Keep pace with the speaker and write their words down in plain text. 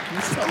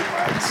you so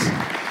much.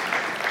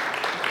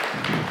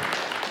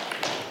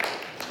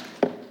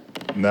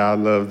 Now I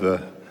love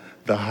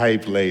the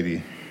hype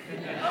lady.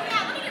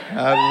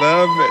 I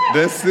love it.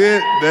 That's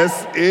it.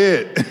 That's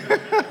it.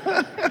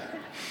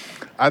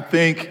 I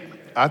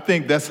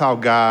think that's how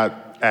God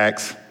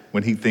acts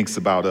when he thinks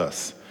about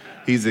us.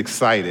 He's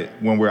excited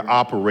when we're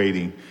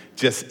operating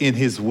just in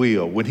his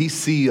will. When he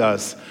sees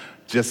us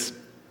just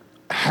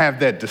have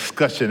that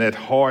discussion, that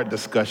hard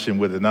discussion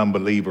with an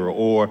unbeliever,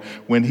 or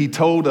when he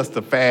told us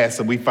to fast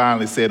and we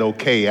finally said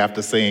okay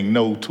after saying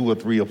no 2 or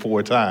 3 or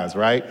 4 times,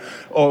 right?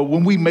 Or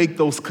when we make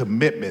those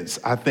commitments,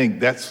 I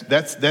think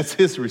that's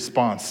his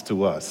response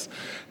to us.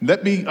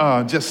 Let me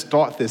just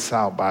start this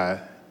out by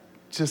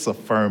just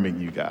affirming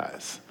you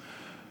guys.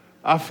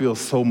 I feel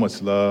so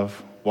much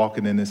love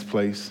walking in this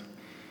place.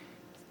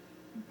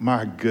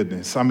 My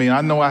goodness. I mean,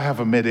 I know I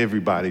haven't met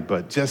everybody,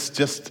 but just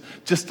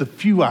the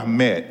few I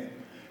met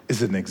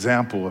is an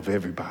example of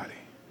everybody.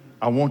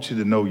 I want you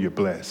to know you're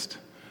blessed.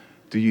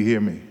 Do you hear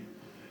me?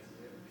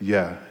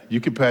 Yeah, you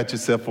can pat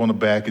yourself on the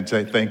back and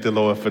say, thank the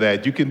Lord for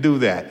that. You can do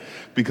that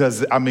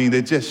because, I mean,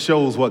 it just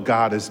shows what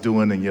God is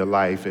doing in your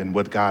life and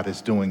what God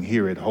is doing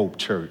here at Hope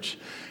Church.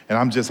 And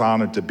I'm just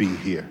honored to be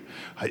here.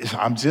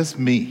 I'm just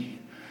me.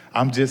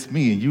 I'm just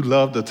me. And you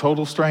loved a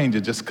total stranger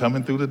just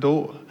coming through the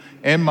door.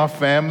 And my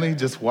family,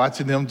 just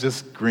watching them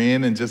just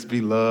grin and just be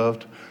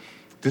loved.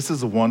 This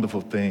is a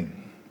wonderful thing.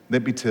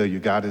 Let me tell you,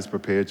 God has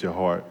prepared your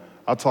heart.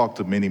 I talked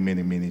to many,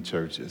 many, many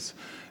churches.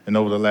 And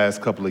over the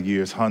last couple of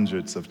years,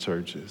 hundreds of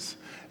churches.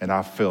 And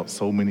I felt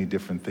so many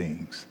different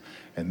things.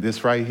 And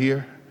this right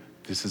here,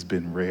 this has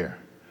been rare.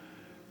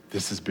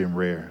 This has been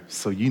rare.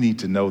 So you need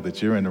to know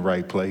that you're in the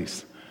right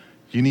place.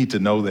 You need to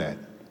know that.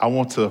 I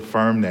want to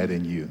affirm that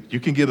in you. You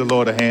can give the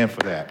Lord a hand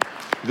for that.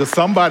 Because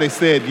somebody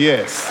said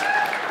yes.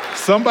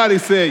 Somebody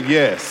said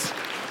yes.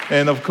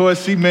 And of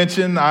course, she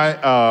mentioned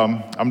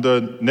I'm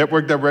the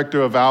network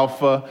director of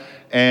Alpha.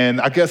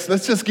 And I guess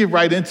let's just get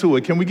right into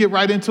it. Can we get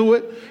right into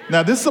it?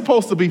 Now, this is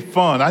supposed to be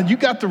fun. You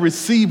got to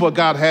receive what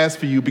God has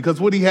for you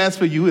because what he has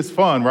for you is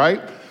fun,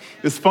 right?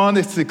 It's fun.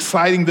 It's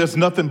exciting. There's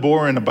nothing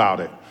boring about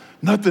it.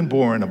 Nothing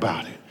boring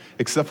about it,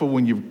 except for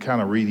when you're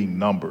kind of reading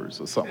numbers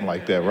or something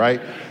like that,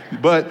 right?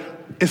 But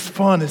it's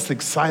fun. It's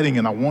exciting.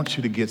 And I want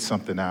you to get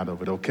something out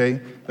of it,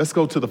 okay? Let's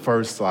go to the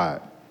first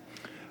slide.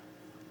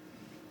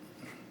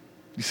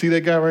 You see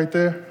that guy right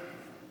there?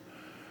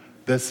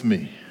 That's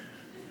me.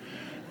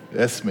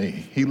 That's me.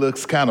 He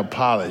looks kind of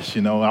polished,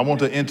 you know. I want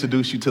to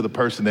introduce you to the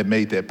person that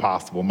made that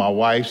possible. My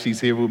wife,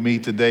 she's here with me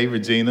today,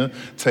 Regina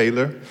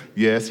Taylor.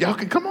 Yes, y'all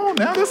can come on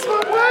now. That's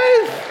my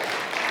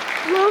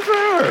wife. Love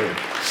her.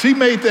 She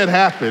made that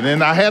happen.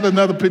 And I had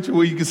another picture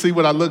where you can see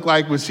what I look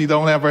like when she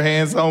don't have her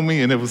hands on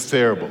me, and it was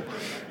terrible.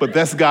 But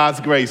that's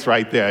God's grace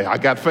right there. I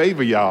got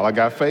favor, y'all. I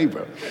got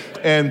favor.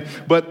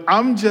 But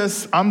I'm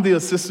the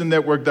assistant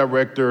network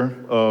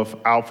director of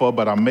Alpha,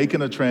 but I'm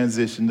making a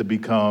transition to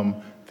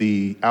become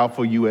the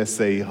Alpha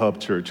USA Hub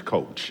Church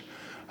coach.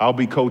 I'll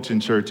be coaching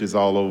churches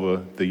all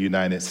over the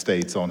United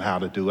States on how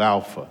to do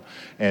Alpha.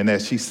 And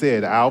as she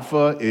said,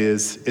 Alpha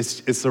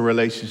it's a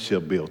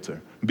relationship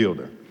builder.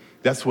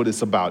 That's what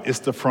it's about. It's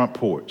the front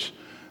porch.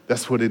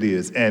 That's what it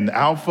is. And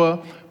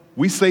Alpha,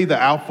 we say the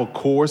Alpha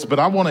course, but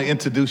I want to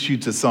introduce you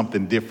to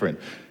something different.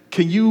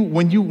 Can you,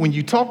 when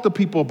you talk to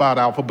people about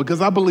Alpha,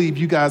 because I believe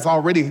you guys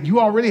already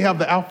have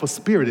the Alpha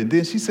spirit, and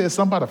then she said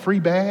something about a free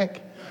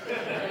bag.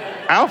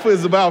 Alpha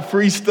is about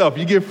free stuff.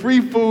 You get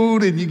free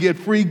food, and you get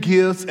free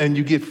gifts, and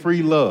you get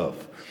free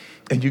love.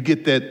 And you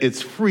get that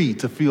it's free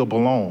to feel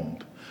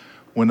belonged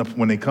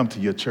when they come to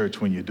your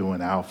church when you're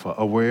doing Alpha,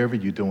 or wherever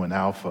you're doing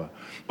Alpha.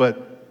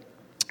 But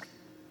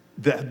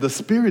the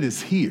spirit is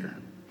here.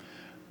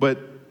 But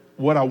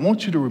what I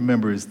want you to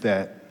remember is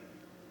that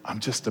I'm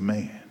just a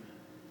man.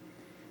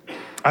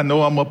 I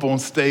know I'm up on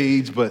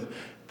stage, but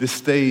this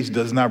stage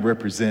does not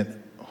represent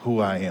who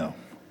I am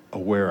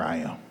or where I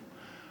am.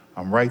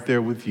 I'm right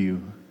there with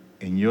you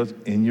in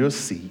your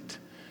seat.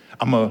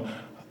 I'm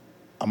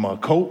a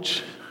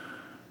coach.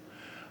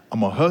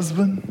 I'm a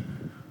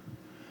husband.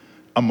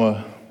 I'm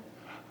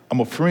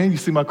a friend. You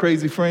see my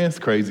crazy friends?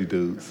 Crazy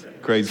dudes.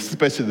 Crazy,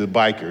 especially the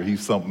biker.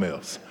 He's something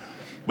else.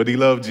 But he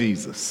loved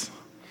Jesus.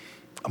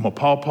 I'm a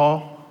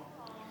pawpaw.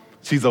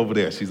 She's over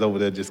there. She's over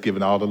there just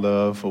giving all the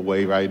love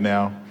away right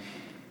now.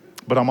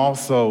 But I'm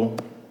also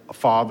a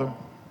father.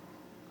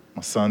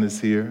 My son is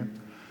here.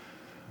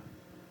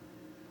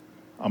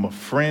 I'm a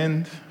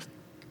friend.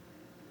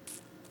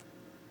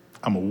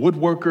 I'm a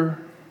woodworker.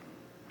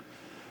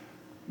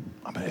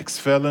 I'm an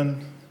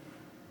ex-felon.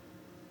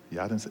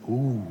 Y'all didn't say,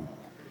 ooh.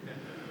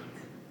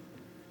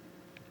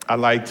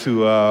 I'm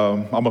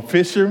a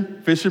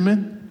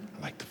fisherman.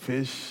 I like to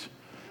fish.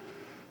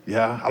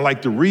 Yeah, I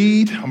like to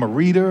read. I'm a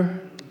reader.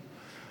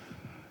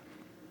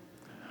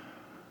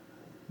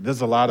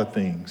 There's a lot of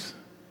things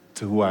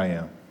to who I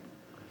am.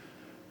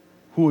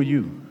 Who are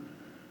you?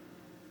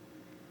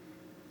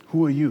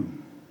 Who are you?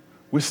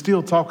 We're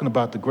still talking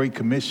about the Great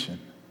Commission,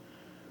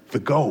 the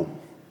goal.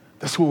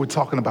 That's what we're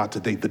talking about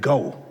today, the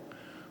goal.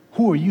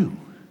 Who are you?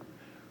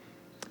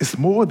 It's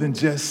more than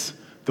just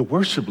the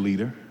worship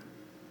leader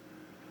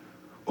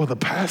or the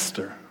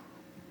pastor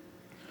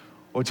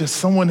or just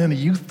someone in the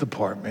youth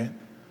department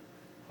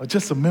or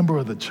just a member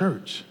of the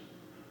church.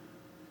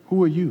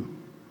 Who are you?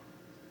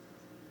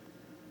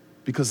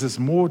 Because there's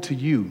more to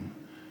you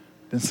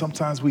than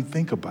sometimes we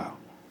think about,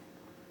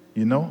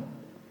 you know?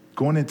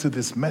 Going into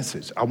this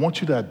message, I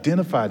want you to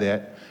identify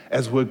that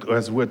as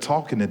we're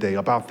talking today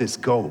about this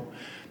go,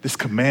 this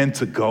command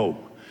to go,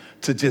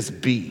 to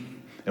just be.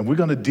 And we're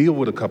going to deal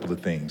with a couple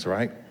of things,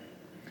 right?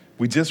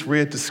 We just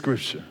read the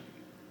scripture.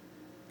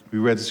 We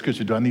read the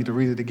scripture. Do I need to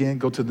read it again?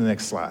 Go to the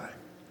next slide.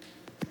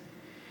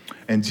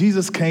 And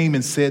Jesus came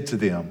and said to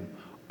them,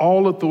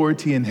 all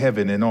authority in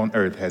heaven and on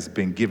earth has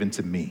been given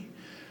to me.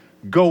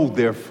 Go,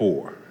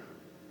 therefore.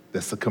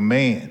 That's a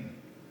command.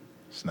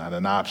 It's not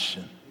an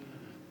option.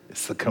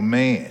 It's a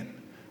command.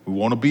 We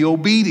want to be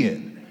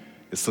obedient.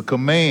 It's a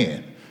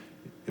command.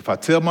 If I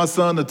tell my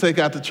son to take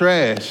out the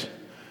trash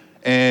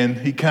and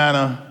he kind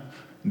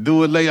of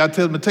do it later, I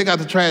tell him to take out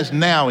the trash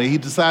now and he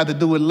decide to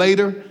do it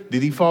later,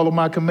 did he follow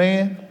my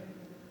command?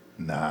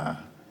 Nah.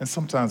 And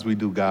sometimes we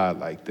do God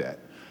like that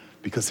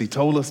because he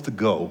told us to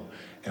go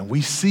and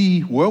we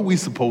see where we're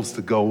supposed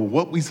to go,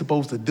 what we're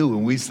supposed to do,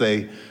 and we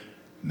say,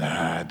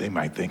 nah, they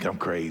might think I'm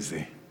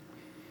crazy.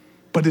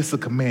 But it's a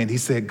command. He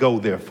said, go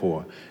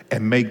therefore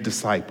and make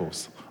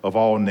disciples of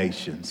all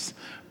nations,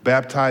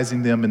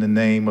 baptizing them in the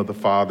name of the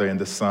Father and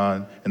the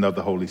Son and of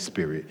the Holy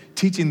Spirit,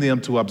 teaching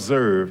them to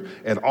observe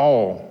at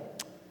all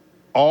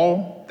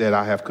that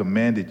I have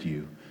commanded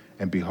you.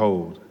 And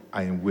behold,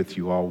 I am with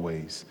you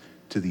always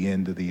to the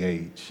end of the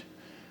age.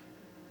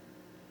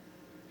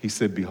 He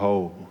said,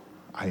 behold,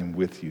 I am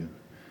with you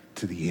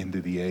to the end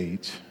of the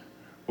age.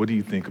 What do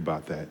you think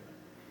about that?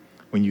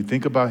 When you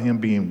think about him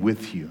being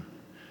with you,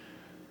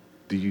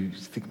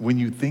 when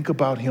you think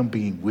about him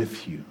being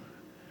with you,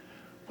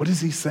 what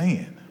is he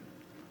saying?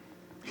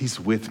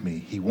 He's with me.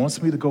 He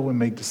wants me to go and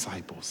make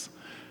disciples.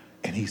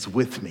 And he's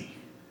with me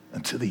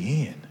until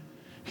the end.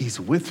 He's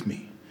with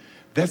me.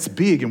 That's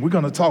big, and we're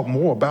going to talk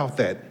more about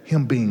that,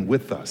 him being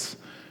with us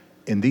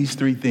in these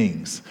three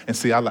things. And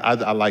see, I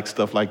like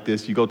stuff like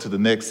this. You go to the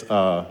next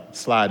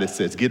slide that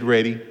says, get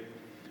ready,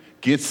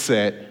 get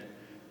set,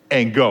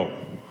 and go.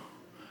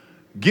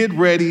 Get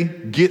ready,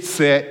 get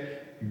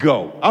set,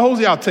 go. I hope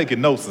y'all taking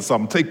notes or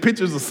something. Take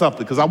pictures or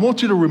something, because I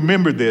want you to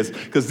remember this,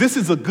 because this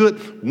is a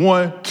good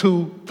 1,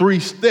 2, 3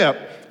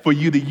 step for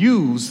you to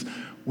use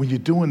when you're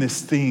doing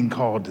this thing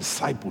called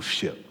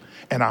discipleship.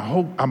 And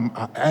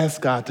I ask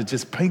God to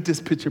just paint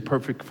this picture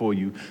perfect for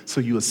you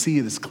so you'll see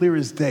it as clear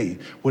as day,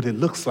 what it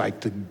looks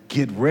like to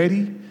get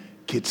ready,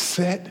 get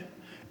set,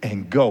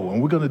 and go.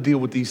 And we're going to deal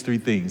with these three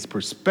things: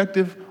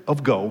 perspective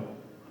of go,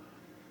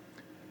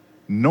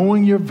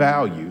 knowing your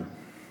value,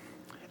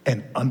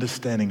 and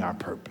understanding our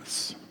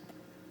purpose.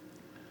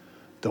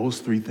 Those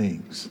three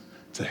things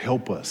to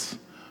help us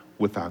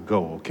with our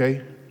go,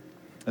 okay?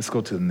 Let's go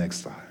to the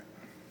next slide.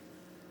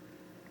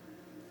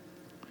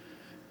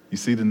 You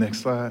see the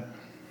next slide?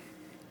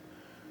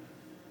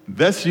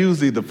 That's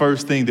usually the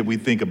first thing that we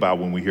think about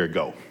when we hear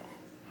go.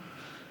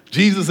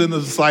 Jesus and the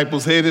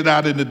disciples headed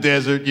out in the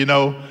desert, you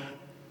know.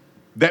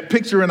 That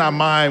picture in our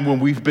mind when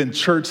we've been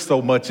church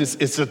so much,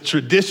 it's a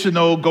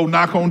traditional go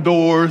knock on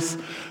doors.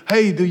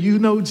 Hey, do you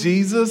know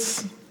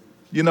Jesus?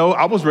 You know,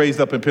 I was raised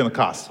up in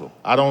Pentecostal.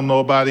 I don't know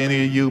about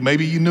any of you.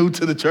 Maybe you new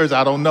to the church.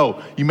 I don't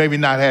know. You maybe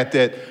not had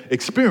that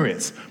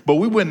experience. But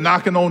we went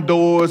knocking on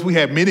doors. We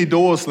had many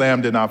doors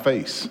slammed in our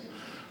face.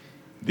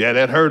 Yeah,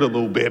 that hurt a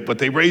little bit, but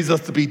they raised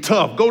us to be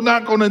tough. Go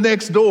knock on the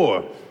next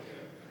door.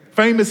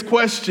 Famous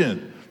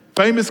question.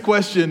 Famous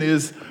question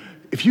is,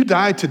 if you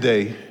died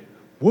today,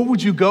 where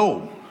would you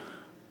go?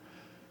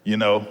 You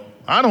know,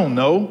 I don't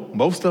know.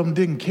 Most of them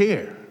didn't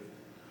care.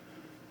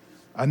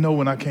 I know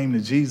when I came to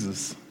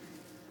Jesus,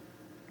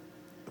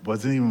 it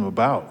wasn't even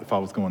about if I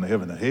was going to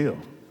heaven or hell.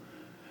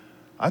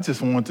 I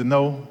just wanted to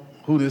know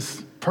who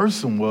this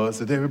person was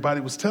that everybody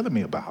was telling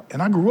me about.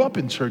 And I grew up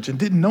in church and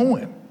didn't know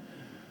him.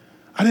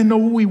 I didn't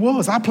know who he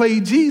was. I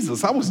played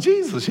Jesus. I was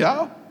Jesus,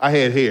 y'all. I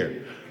had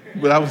hair,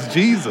 but I was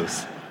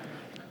Jesus.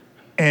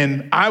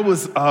 And I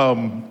was,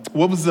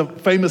 what was the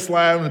famous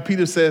line when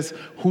Peter says,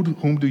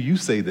 whom do you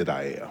say that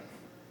I am?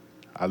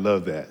 I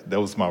love that.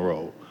 That was my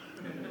role.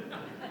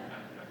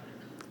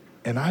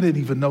 And I didn't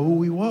even know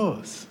who he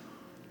was.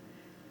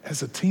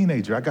 As a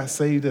teenager, I got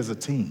saved as a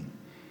teen.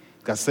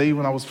 Got saved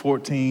when I was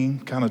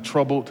 14, kind of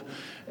troubled.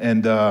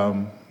 And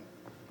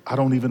I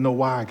don't even know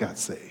why I got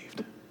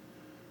saved.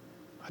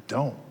 I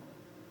don't.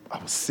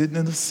 I was sitting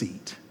in a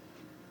seat,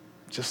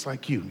 just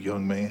like you,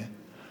 young man,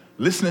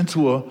 listening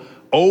to a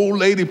old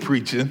lady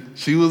preaching.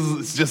 She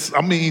was just,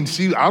 I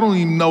don't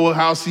even know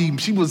how she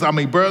was,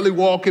 barely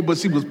walking, but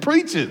she was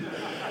preaching.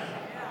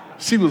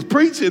 She was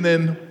preaching,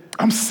 and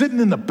I'm sitting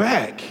in the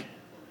back,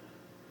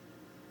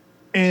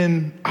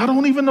 and I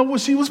don't even know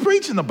what she was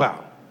preaching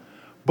about.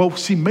 But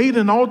she made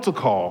an altar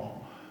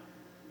call,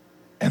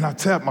 and I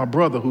tapped my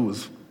brother, who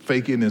was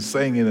faking and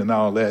singing and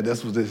all that.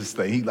 That's what his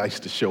thing. He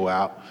likes to show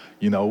out.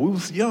 You know, we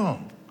was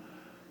young.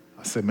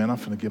 I said, man, I'm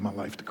finna give my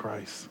life to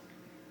Christ.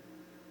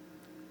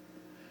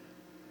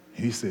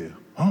 And he said,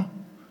 huh?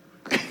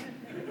 I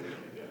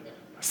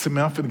said,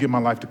 man, I'm finna give my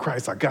life to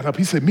Christ. I got up.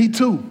 He said, me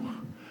too.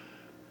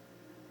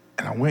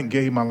 And I went and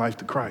gave my life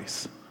to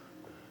Christ.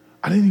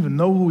 I didn't even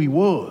know who he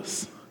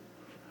was,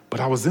 but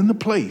I was in the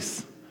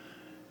place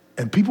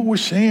and people were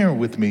sharing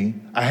with me.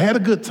 I had a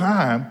good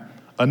time,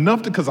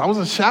 enough because I was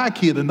a shy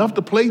kid, enough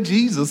to play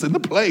Jesus in the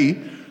play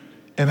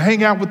and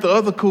hang out with the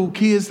other cool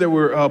kids that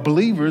were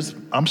believers.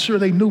 I'm sure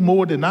they knew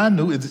more than I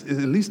knew. At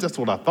least that's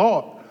what I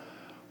thought.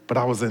 But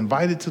I was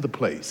invited to the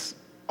place,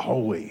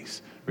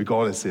 always,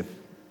 regardless if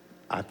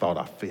I thought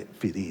I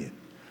fit in.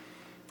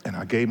 And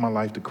I gave my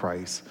life to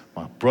Christ.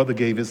 My brother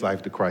gave his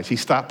life to Christ. He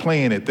stopped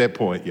playing at that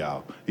point,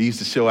 y'all. He used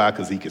to show out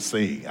because he could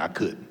sing. I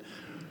couldn't.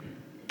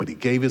 But he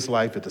gave his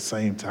life at the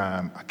same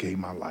time I gave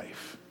my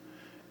life.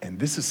 And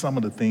this is some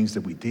of the things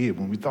that we did.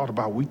 When we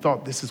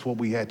thought this is what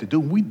we had to do.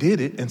 We did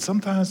it, and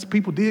sometimes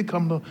people did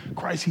come to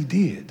Christ. He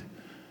did.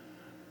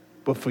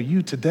 But for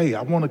you today,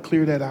 I want to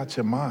clear that out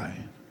your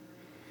mind.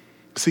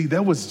 See,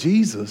 that was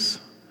Jesus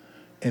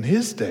in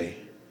his day.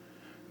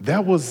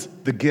 That was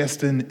the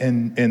guest in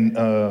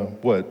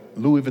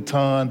Louis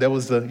Vuitton. That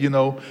was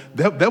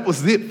that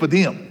was it for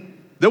them.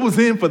 That was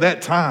in for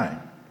that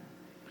time.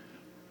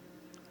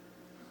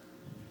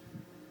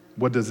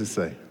 What does it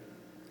say?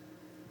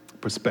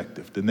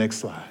 Perspective. The next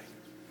slide.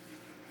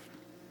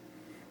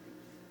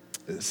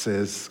 It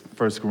says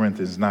 1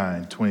 Corinthians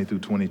 9, 20 through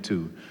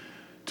 22.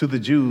 To the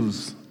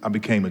Jews, I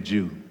became a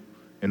Jew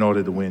in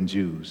order to win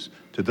Jews.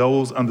 To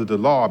those under the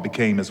law, I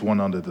became as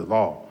one under the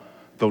law,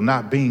 though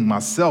not being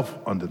myself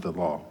under the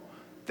law,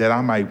 that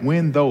I might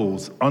win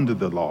those under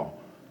the law.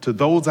 To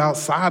those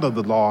outside of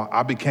the law,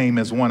 I became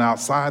as one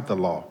outside the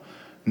law,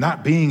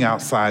 not being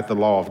outside the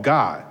law of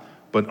God,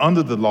 but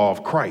under the law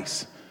of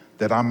Christ,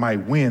 that I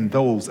might win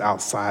those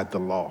outside the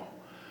law.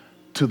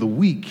 To the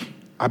weak,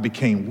 I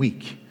became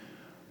weak,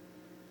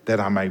 that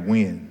I might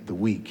win the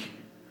weak.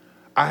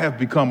 I have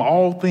become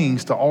all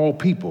things to all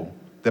people,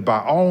 that by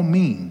all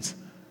means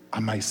I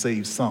might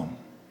save some.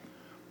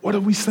 What are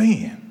we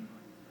saying?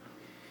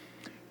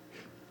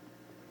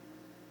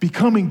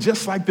 Becoming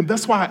just like them.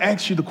 That's why I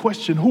asked you the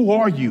question, who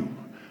are you?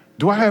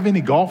 Do I have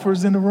any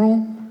golfers in the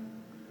room?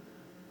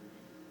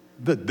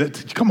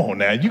 Come on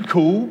now, you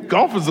cool.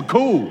 Golfers are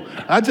cool.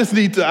 I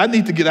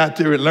need to get out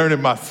there and learn it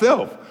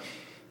myself.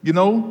 You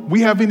know,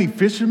 we have any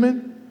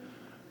fishermen?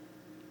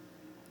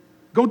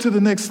 Go to the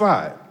next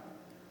slide.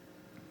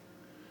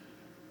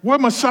 Where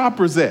my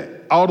shoppers at?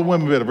 All the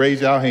women better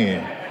raise y'all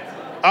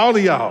hand. All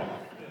of y'all.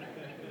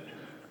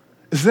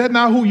 Is that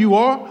not who you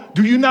are?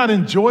 Do you not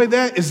enjoy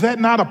that? Is that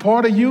not a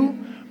part of you?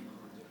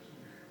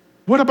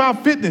 What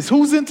about fitness?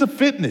 Who's into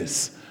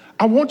fitness?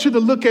 I want you to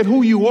look at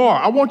who you are.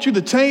 I want you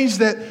to change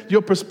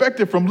your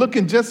perspective from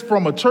looking just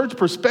from a church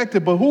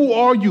perspective, but who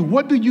are you?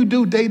 What do you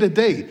do day to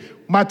day?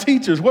 My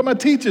teachers, where my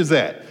teachers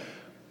at?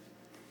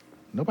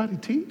 Nobody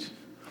teach?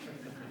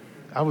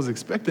 I was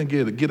expecting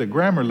to get a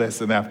grammar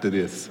lesson after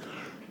this.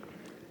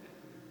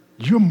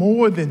 You're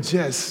more than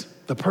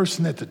just the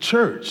person at the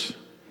church.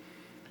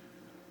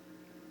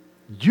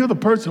 You're the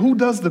person who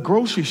does the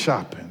grocery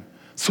shopping.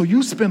 So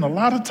you spend a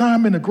lot of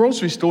time in the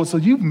grocery store, so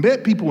you've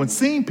met people and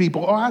seen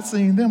people. Oh, I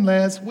seen them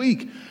last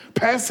week,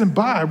 passing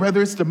by,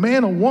 whether it's the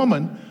man or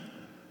woman.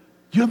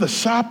 You're the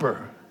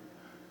shopper.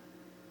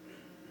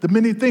 The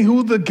many things.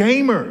 Who's the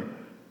gamer?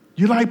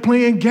 You like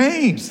playing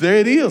games. There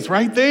it is,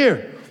 right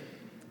there.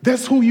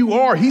 That's who you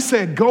are. He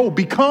said, go,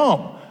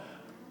 become.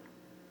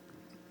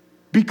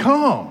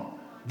 Become.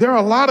 There are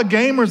a lot of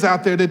gamers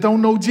out there that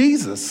don't know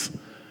Jesus.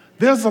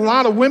 There's a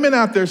lot of women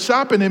out there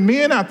shopping and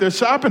men out there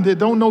shopping that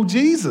don't know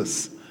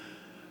Jesus.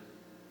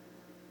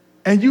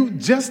 And you,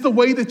 just the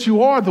way that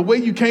you are, the way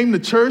you came to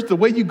church, the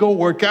way you go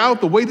work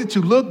out, the way that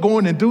you look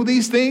going and do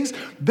these things,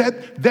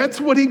 that's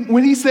what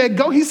when he said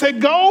go, he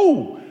said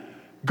go.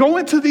 Go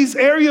into these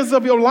areas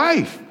of your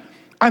life.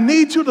 I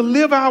need you to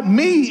live out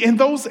me in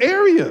those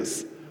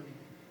areas.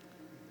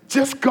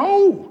 Just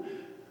go.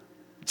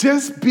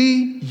 Just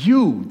be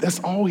you. That's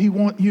all he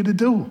wants you to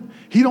do.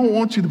 He don't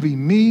want you to be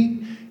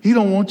me. He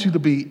don't want you to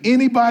be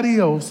anybody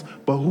else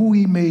but who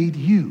he made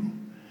you.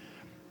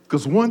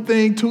 Because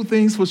two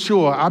things for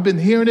sure. I've been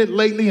hearing it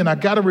lately, and I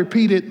got to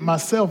repeat it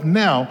myself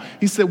now.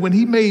 He said when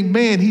he made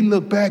man, he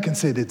looked back and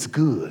said, it's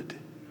good.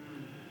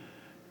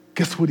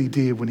 Guess what he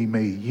did when he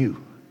made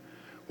you?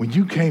 When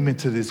you came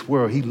into this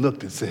world, he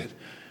looked and said,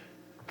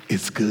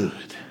 it's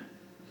good.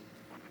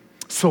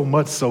 So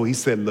much so, he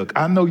said, look,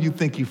 I know you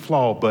think you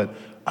flawed, but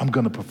I'm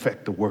going to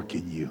perfect the work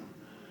in you.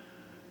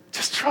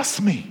 Just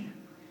trust me.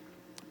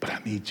 But I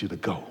need you to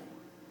go.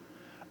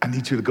 I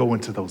need you to go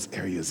into those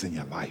areas in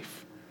your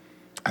life.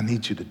 I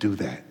need you to do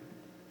that.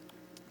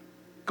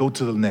 Go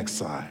to the next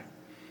slide.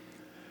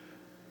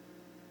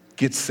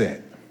 Get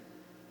set.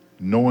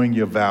 Knowing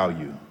your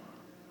value.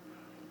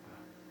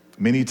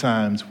 Many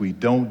times we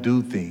don't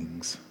do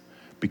things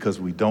because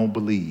we don't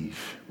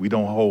believe. We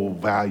don't hold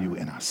value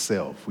in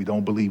ourselves. We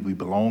don't believe we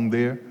belong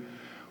there.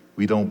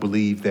 We don't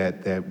believe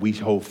that we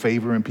hold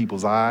favor in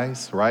people's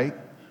eyes, right?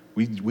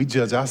 We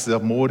judge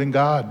ourselves more than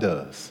God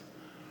does.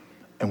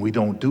 and we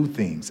don't do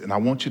things. And I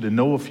want you to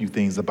know a few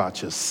things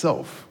about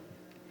yourself.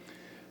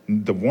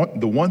 The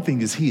one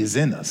thing is he is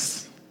in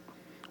us.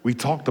 We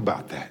talked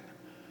about that.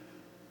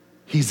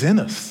 He's in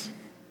us.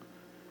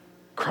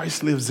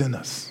 Christ lives in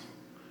us.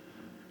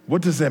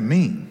 What does that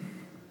mean?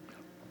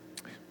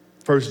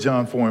 1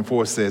 John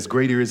 4:4 says,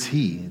 greater is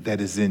he that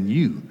is in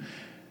you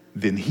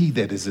than he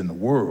that is in the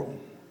world.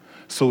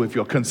 So if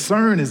your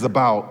concern is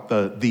about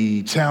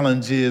the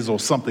challenges or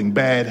something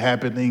bad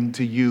happening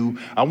to you,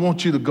 I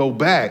want you to go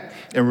back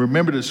and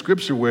remember the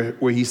scripture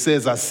where he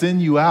says, I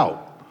send you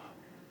out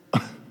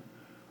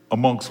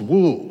amongst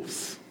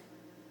wolves.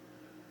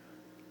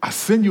 I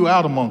send you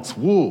out amongst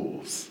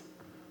wolves.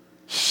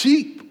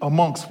 Sheep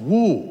amongst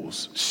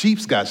wolves.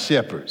 Sheep's got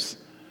shepherds.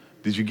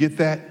 Did you get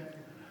that?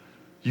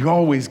 You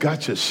always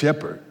got your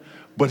shepherd.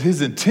 But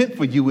his intent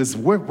for you is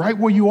right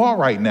where you are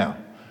right now.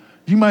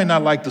 You might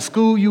not like the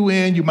school you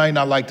in. You might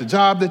not like the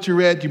job that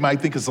you're at. You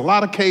might think it's a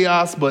lot of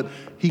chaos, but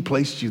he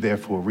placed you there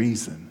for a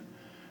reason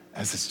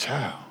as his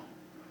child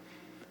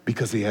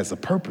because he has a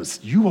purpose.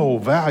 You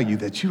hold value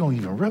that you don't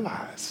even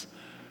realize.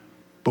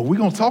 But we're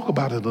going to talk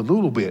about it a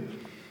little bit.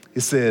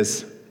 It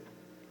says,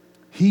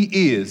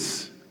 he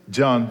is,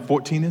 John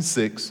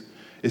 14:6,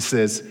 it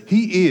says,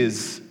 he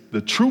is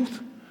the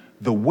truth,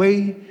 the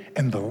way,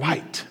 and the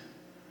light.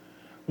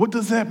 What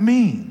does that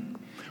mean?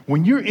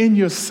 When you're in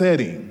your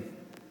setting,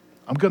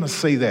 I'm going to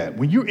say that.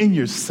 When you're in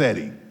your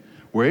setting,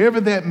 wherever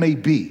that may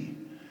be,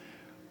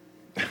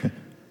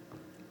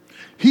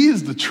 he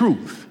is the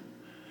truth.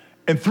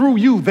 And through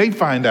you, they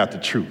find out the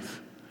truth.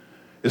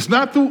 It's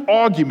not through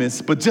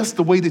arguments, but just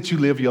the way that you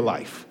live your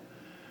life.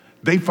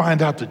 They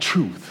find out the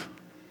truth.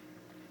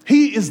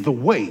 He is the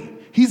way.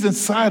 He's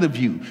inside of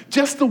you.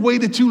 Just the way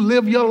that you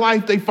live your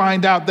life, they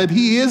find out that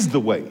he is the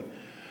way.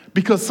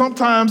 Because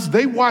sometimes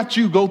they watch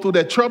you go through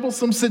that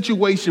troublesome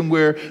situation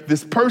where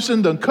this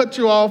person done cut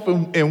you off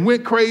and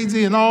went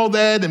crazy and all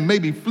that and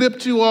maybe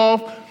flipped you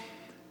off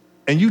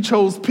and you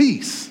chose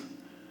peace.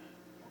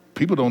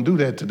 People don't do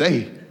that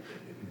today.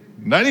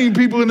 Not even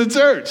people in the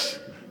church.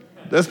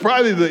 That's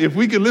probably if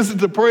we could listen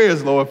to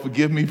prayers, Lord,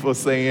 forgive me for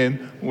saying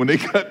when they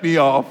cut me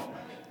off.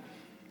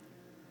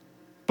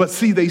 But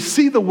see, they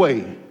see the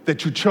way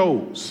that you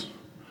chose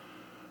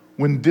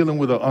when dealing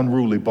with an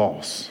unruly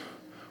boss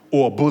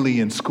or a bully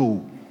in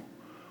school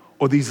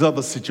or these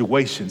other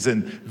situations.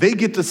 And they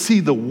get to see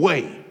the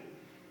way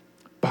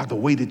by the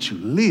way that you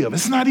live.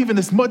 It's not even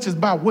as much as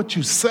about what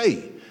you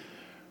say.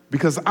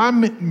 Because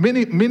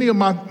many of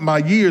my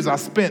years I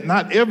spent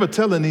not ever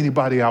telling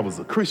anybody I was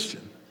a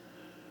Christian.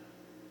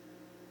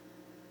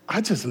 I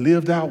just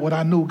lived out what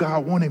I knew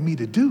God wanted me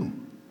to do.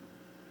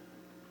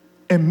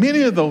 And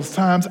many of those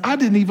times, I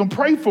didn't even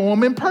pray for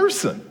them in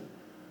person.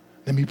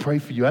 Let me pray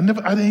for you. I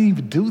didn't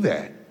even do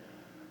that.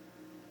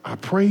 I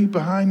prayed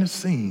behind the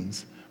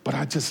scenes, but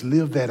I just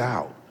lived that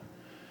out.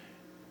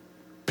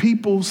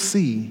 People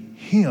see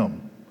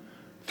him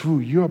through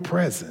your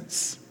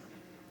presence.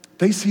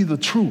 They see the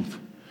truth.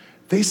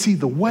 They see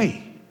the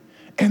way,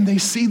 and they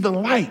see the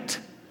light.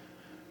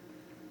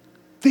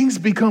 Things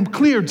become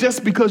clear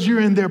just because you're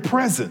in their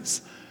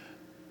presence.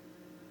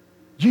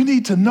 You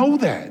need to know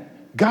that.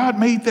 God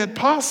made that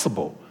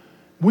possible.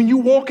 When you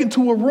walk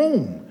into a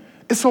room,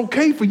 it's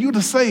okay for you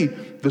to say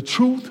the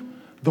truth,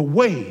 the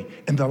way,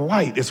 and the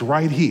light is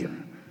right here.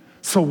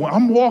 So when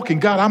I'm walking,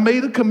 God, I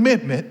made a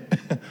commitment.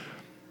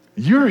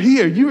 You're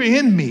here, you're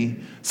in me.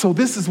 So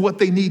this is what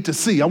they need to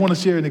see. I want to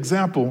share an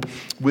example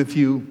with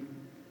you.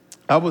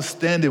 I was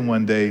standing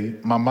one day,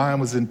 my mind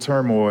was in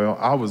turmoil.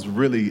 I was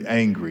really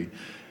angry.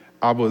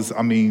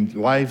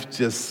 Life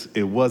just,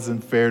 it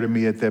wasn't fair to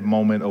me at that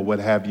moment or what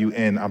have you.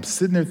 And I'm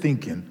sitting there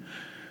thinking,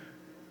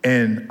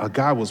 and a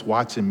guy was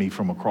watching me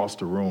from across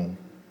the room,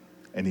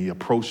 and he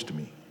approached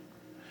me.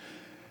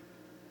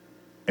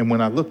 And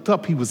when I looked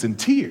up, he was in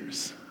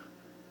tears.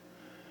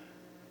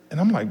 And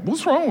I'm like,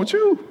 what's wrong with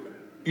you?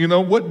 You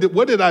know, what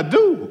did I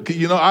do?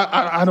 You know,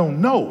 I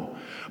don't know.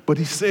 But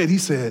he said,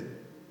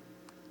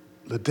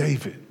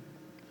 LaDavid,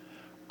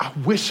 I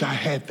wish I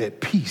had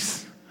that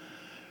peace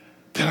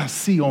that I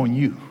see on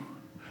you.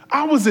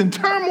 I was in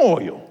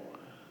turmoil.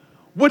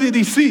 What did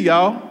he see,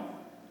 y'all?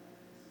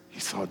 He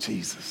saw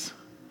Jesus.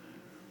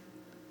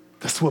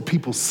 That's what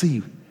people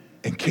see,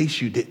 in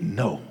case you didn't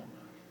know.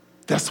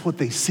 That's what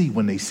they see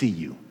when they see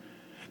you.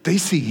 They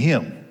see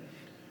him.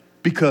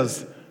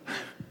 Because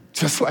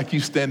just like you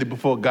standing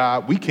before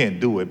God, we can't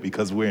do it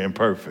because we're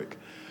imperfect.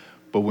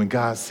 But when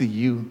God sees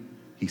you,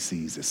 he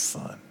sees his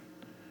son.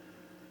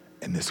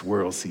 And this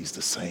world sees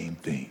the same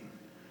thing.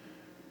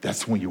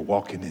 That's when you're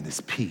walking in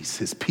his peace.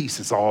 His peace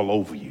is all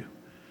over you.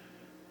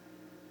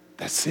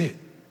 That's it.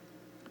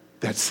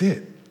 That's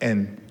it.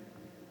 And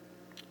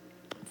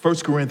 1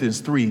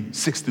 Corinthians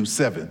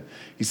 3:6-7,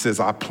 he says,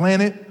 I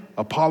planted,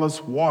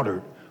 Apollos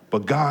watered,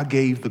 but God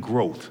gave the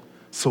growth.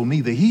 So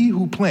neither he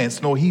who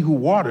plants nor he who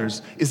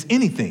waters is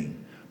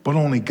anything, but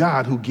only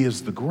God who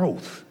gives the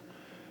growth.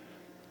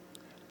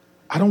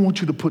 I don't want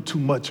you to put too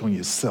much on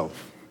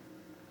yourself.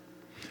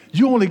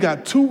 You only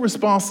got 2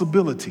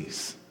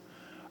 responsibilities.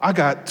 I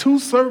got 2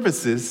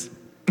 services,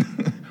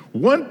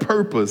 one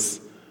purpose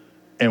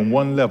and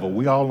one level.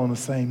 We all on the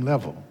same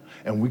level.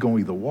 And we're going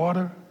to either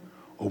water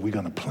or we're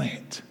going to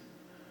plant.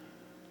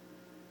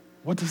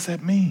 What does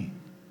that mean?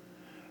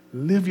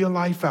 Live your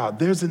life out.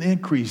 There's an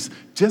increase.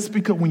 Just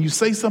because when you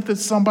say something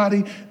to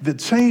somebody, the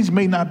change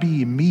may not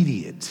be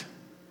immediate.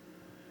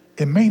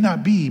 It may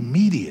not be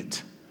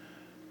immediate.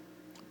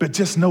 But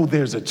just know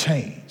there's a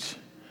change.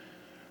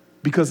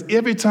 Because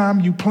every time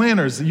you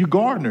planters, you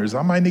gardeners,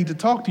 I might need to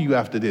talk to you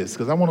after this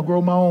because I want to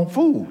grow my own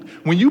food.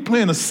 When you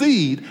plant a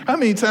seed, how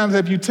many times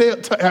have you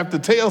have to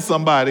tell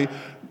somebody,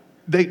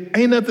 they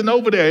ain't nothing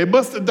over there, it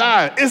must have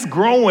died, it's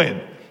growing.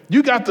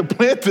 You got to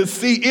plant the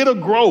seed, it'll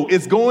grow.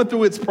 It's going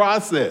through its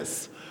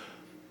process.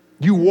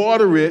 You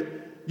water it,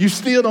 you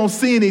still don't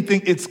see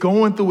anything, it's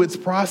going through its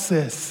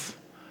process.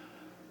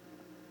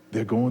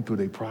 They're going through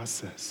their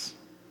process.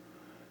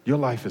 Your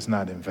life is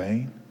not in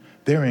vain.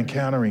 They're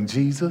encountering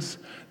Jesus.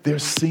 They're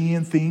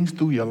seeing things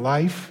through your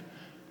life,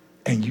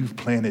 and you've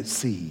planted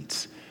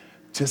seeds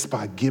just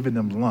by giving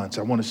them lunch.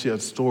 I want to share a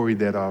story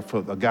that for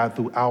a guy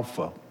through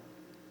Alpha.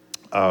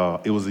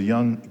 It was a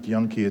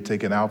young kid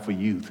taking Alpha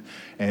Youth,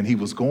 and he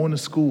was going to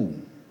school,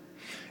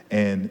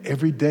 and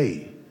every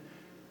day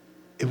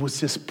it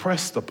was just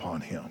pressed upon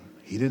him.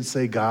 He didn't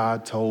say,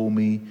 God told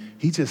me.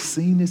 He just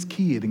seen this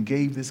kid and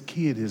gave this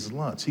kid his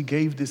lunch. He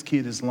gave this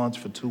kid his lunch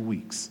for 2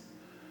 weeks.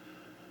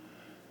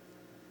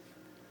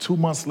 2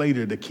 months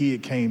later, the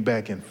kid came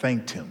back and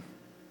thanked him.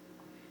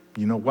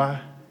 You know why?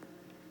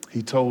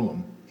 He told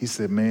him, he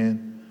said,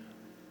 man,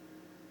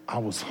 I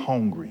was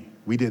hungry.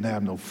 We didn't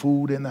have no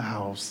food in the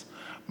house.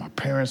 My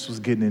parents was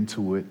getting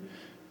into it.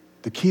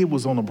 The kid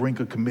was on the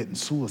brink of committing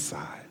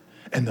suicide.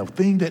 And the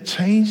thing that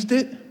changed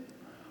it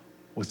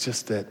was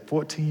just that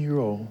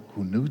 14-year-old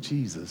who knew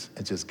Jesus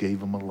and just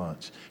gave him a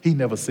lunch. He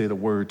never said a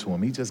word to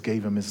him. He just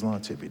gave him his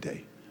lunch every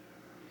day.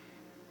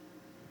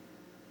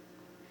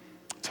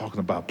 Talking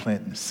about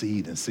planting the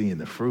seed and seeing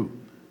the fruit.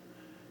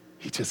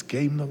 He just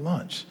gave him the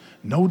lunch.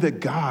 Know that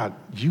God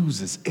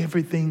uses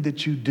everything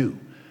that you do.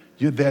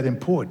 You're that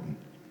important.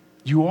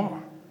 You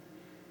are.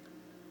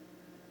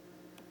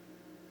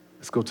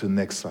 Let's go to the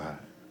next slide.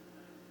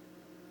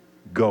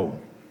 Go.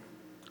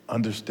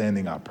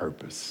 Understanding our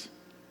purpose.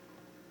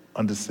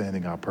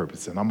 Understanding our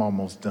purpose. And I'm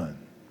almost done.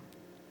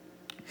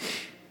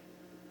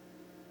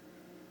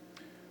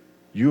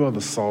 You are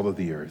the salt of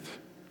the earth.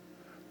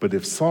 But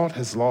if salt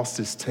has lost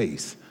its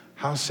taste,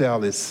 how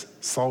shall its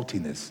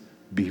saltiness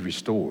be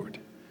restored?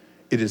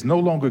 It is no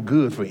longer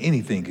good for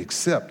anything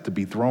except to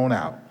be thrown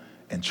out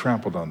and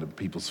trampled under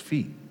people's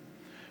feet.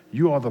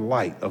 You are the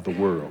light of the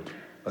world,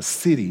 a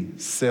city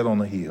set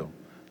on a hill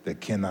that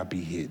cannot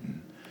be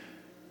hidden.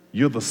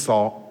 You're the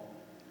salt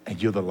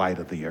and you're the light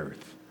of the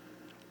earth.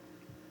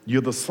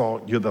 You're the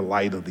salt, you're the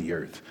light of the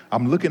earth.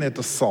 I'm looking at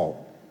the salt.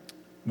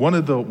 One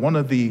of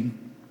the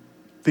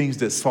things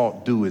that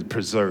salt do is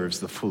preserves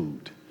the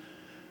food.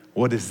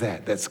 What is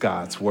that? That's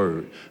God's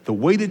word. The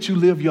way that you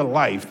live your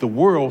life, the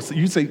world,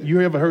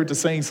 you ever heard the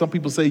saying, some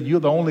people say you're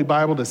the only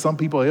Bible that some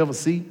people ever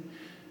see?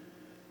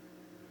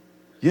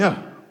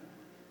 Yeah.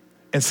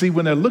 And see,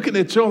 when they're looking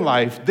at your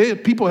life,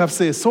 people have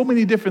said so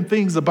many different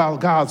things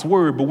about God's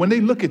word, but when they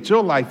look at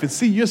your life and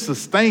see you're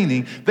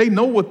sustaining, they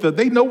know what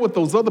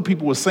those other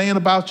people were saying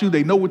about you.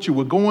 They know what you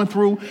were going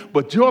through,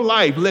 but your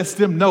life lets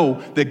them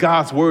know that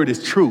God's word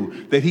is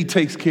true, that he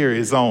takes care of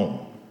his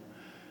own,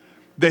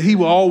 that he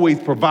will always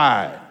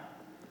provide,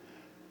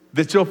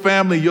 that your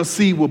family, your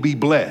seed will be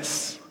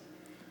blessed,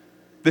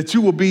 that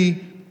you will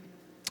be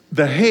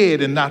the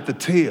head and not the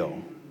tail,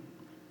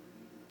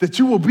 that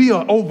you will be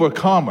an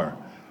overcomer.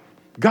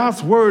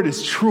 God's word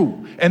is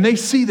true, and they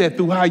see that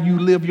through how you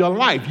live your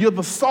life. You're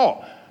the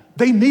salt.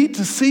 They need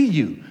to see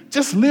you.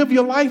 Just live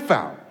your life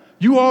out.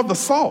 You are the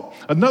salt.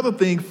 Another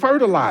thing,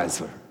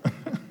 fertilizer.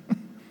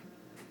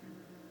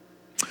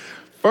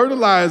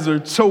 Fertilizer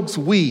chokes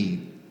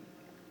weed.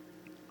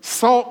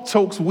 Salt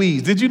chokes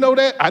weeds. Did you know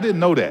that? I didn't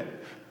know that.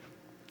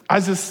 I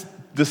just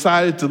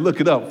decided to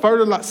look it up.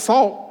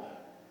 Salt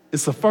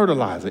is a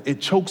fertilizer. It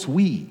chokes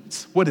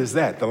weeds. What is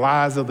that? The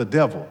lies of the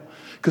devil.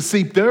 Because,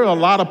 see, there are a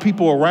lot of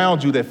people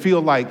around you that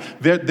feel like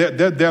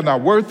they're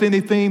not worth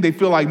anything. They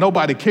feel like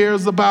nobody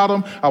cares about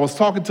them. I was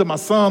talking to my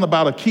son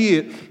about a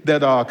kid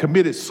that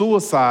committed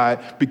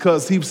suicide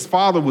because his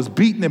father was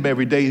beating him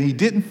every day, and he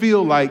didn't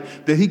feel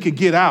like that he could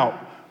get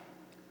out.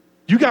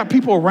 You got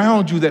people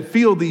around you that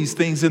feel these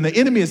things, and the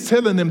enemy is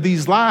telling them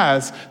these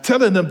lies,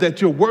 telling them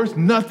that you're worth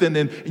nothing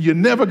and you're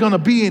never going to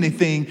be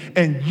anything,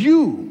 and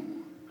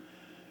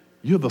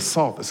you're the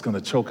salt that's going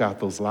to choke out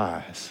those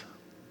lies.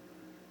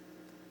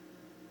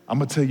 I'm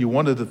going to tell you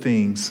one of the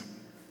things,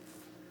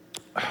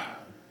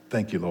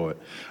 thank you, Lord.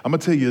 I'm going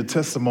to tell you a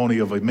testimony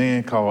of a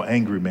man called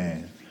Angry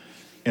Man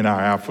in our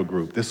Alpha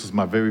group. This was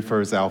my very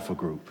first Alpha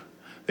group.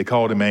 They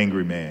called him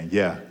Angry Man,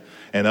 yeah.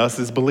 And us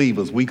as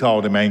believers, we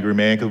called him Angry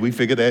Man because we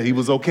figured that he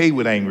was okay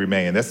with Angry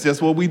Man. That's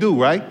just what we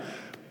do, right?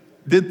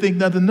 Didn't think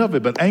nothing of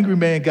it, but Angry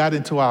Man got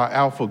into our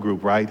Alpha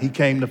group, right? He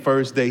came the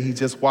first day, he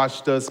just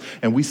watched us,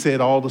 and we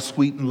said all the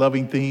sweet and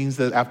loving things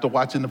that after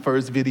watching the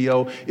first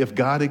video, if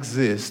God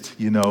exists,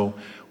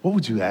 what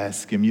would you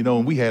ask him?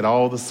 And we had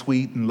all the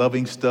sweet and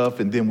loving stuff,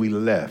 and then we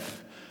left.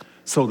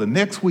 So the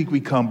next week we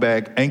come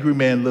back, Angry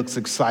Man looks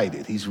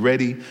excited. He's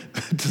ready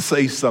to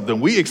say something.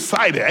 We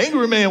excited.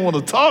 Angry Man want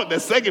to talk.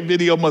 That second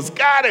video must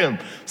got him.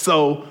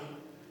 So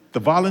the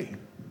volunteer,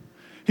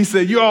 he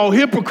said, "You're all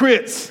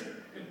hypocrites."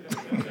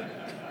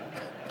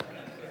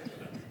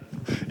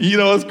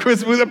 It's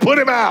Christmas. We said, put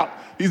him out.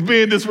 He's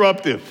being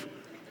disruptive.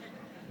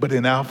 But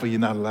in Alpha, you're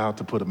not allowed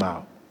to put him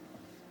out.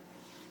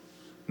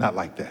 Not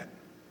like that.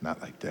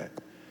 Not like that.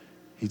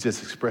 He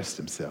just expressed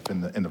himself.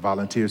 And the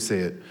volunteer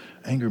said,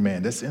 "Angry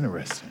Man, that's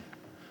interesting.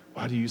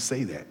 Why do you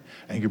say that?"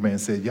 Angry Man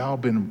said, "Y'all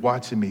been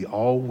watching me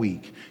all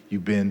week.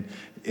 You've been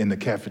in the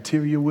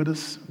cafeteria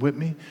with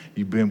me.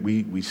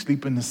 We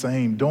sleep in the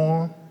same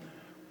dorm.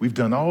 We've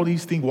done all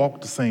these things,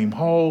 walked the same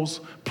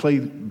halls,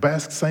 played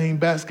same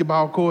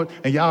basketball court,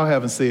 and y'all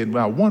haven't said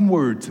not one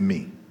word to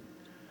me,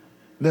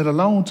 let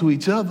alone to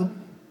each other.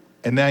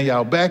 And now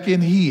y'all back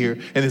in here,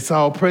 and it's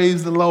all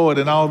praise the Lord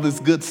and all this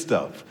good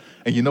stuff."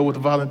 And you know what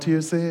the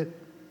volunteer said?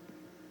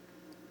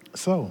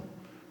 So,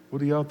 what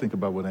do y'all think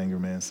about what Angry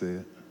Man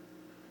said?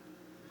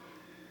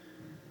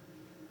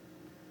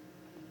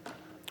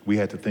 We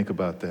had to think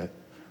about that.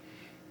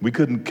 We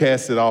couldn't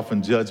cast it off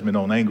in judgment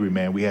on Angry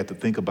Man. We had to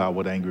think about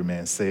what Angry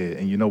Man said.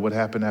 And you know what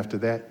happened after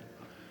that?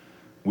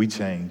 We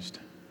changed.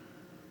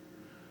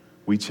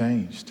 We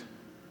changed.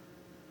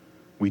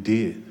 We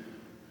did.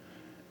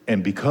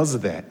 And because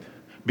of that,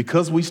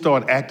 because we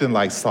started acting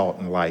like salt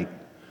and light,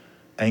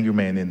 Angry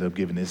Man ended up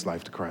giving his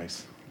life to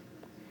Christ.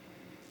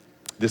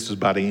 This was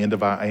by the end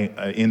of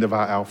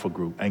our Alpha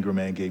group. Angry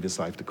Man gave his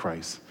life to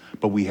Christ.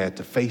 But we had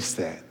to face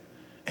that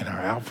in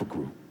our Alpha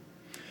group.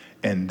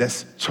 And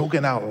that's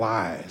choking out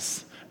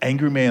lies.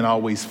 Angry Man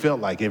always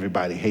felt like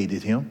everybody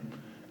hated him,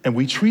 and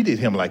we treated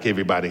him like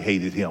everybody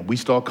hated him. We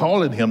started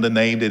calling him the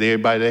name that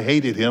everybody that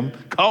hated him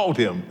called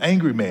him,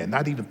 Angry Man,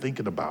 not even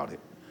thinking about it.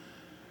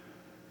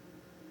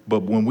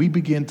 But when we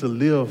begin to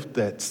live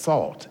that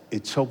salt,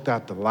 it choked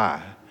out the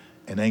lie,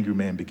 and Angry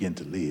Man began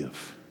to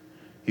live.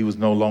 He was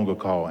no longer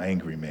called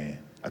Angry Man.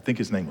 I think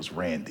his name was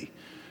Randy.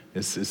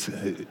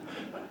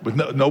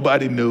 But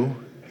nobody knew.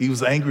 He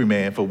was Angry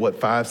Man for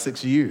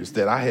 5-6 years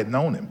that I had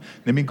known him.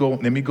 Let me go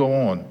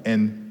on.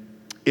 And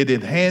it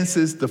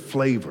enhances the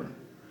flavor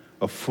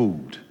of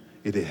food.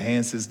 It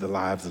enhances the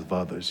lives of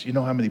others. You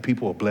know how many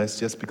people are blessed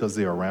just because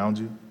they're around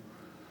you?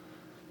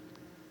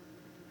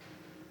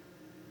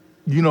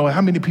 You know,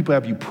 how many people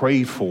have you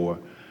prayed for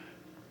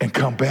and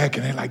come back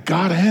and they're like,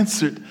 "God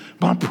answered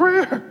my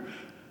prayer."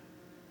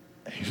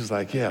 And you're just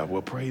like, yeah,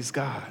 well, praise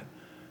God.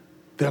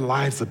 Their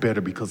lives are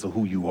better because of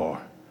who you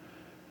are.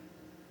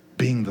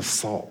 Being the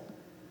salt.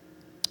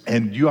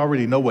 And you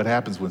already know what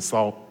happens when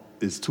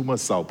there's too much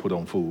salt put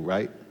on food,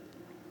 right?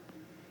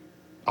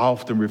 I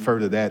often refer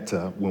to that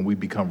to when we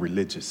become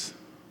religious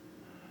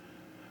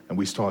and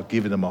we start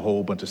giving them a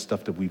whole bunch of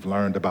stuff that we've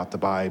learned about the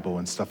Bible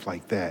and stuff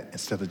like that,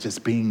 instead of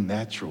just being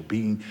natural,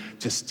 being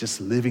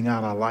just living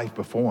out our life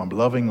before them,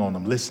 loving on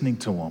them, listening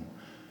to them.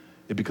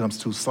 It becomes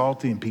too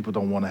salty and people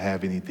don't want to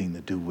have anything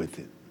to do with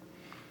it.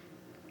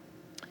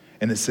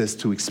 And it says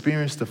to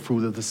experience the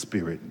fruit of the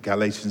Spirit,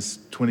 Galatians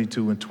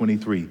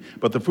 22:23.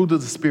 But the fruit of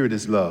the Spirit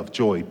is love,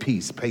 joy,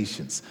 peace,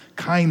 patience,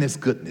 kindness,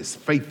 goodness,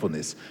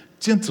 faithfulness,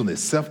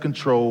 gentleness,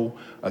 self-control.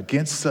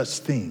 Against such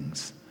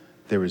things,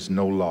 there is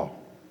no law.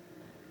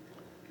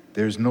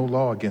 There is no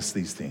law against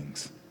these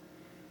things.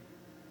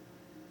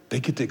 They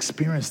get to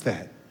experience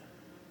that.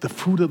 The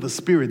fruit of the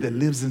Spirit that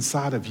lives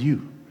inside of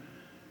you.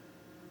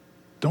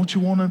 Don't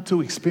you want them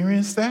to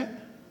experience that?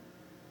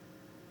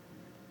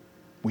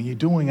 When you're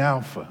doing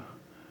Alpha,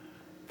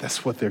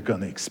 that's what they're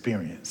going to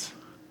experience,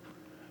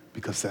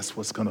 because that's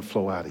what's going to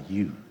flow out of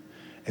you.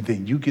 And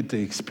then you get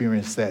to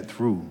experience that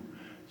through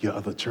your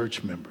other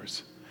church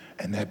members,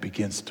 and that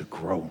begins to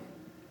grow.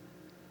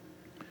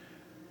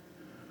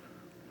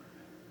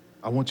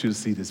 I want you to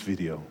see this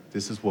video.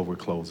 This is what we're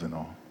closing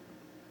on.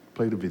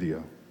 Play the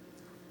video.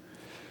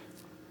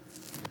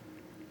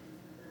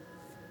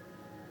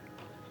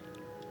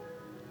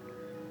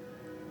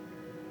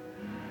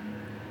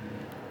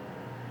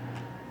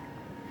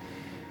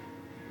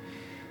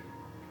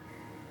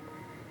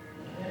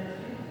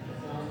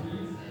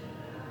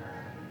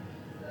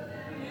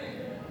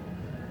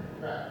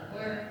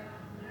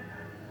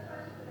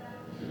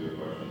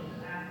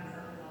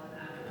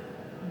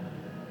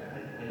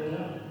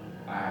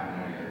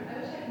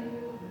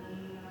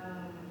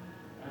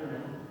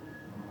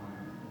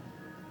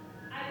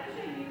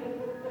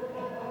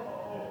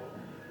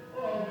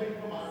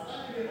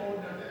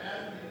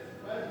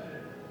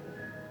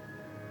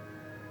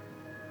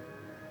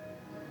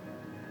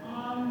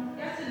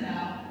 Yes and no.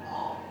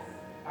 Always.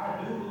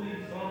 I do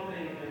believe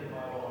something in the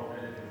Bible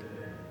already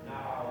today.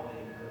 Not all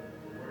things, but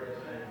the word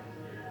changes.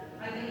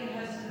 I think it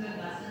has some good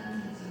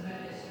lessons and some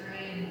good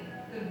history and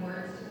good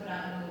words to put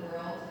out into the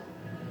world.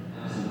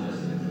 Some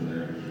lessons in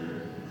there for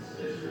sure.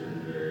 It's written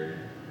very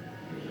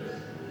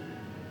interesting.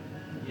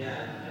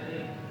 Yeah, I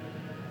think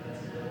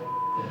that's good.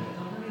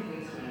 Don't really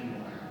think so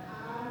anymore.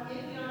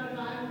 It's on the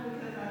Bible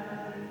because I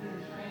know it's been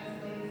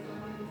translated so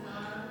many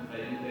times.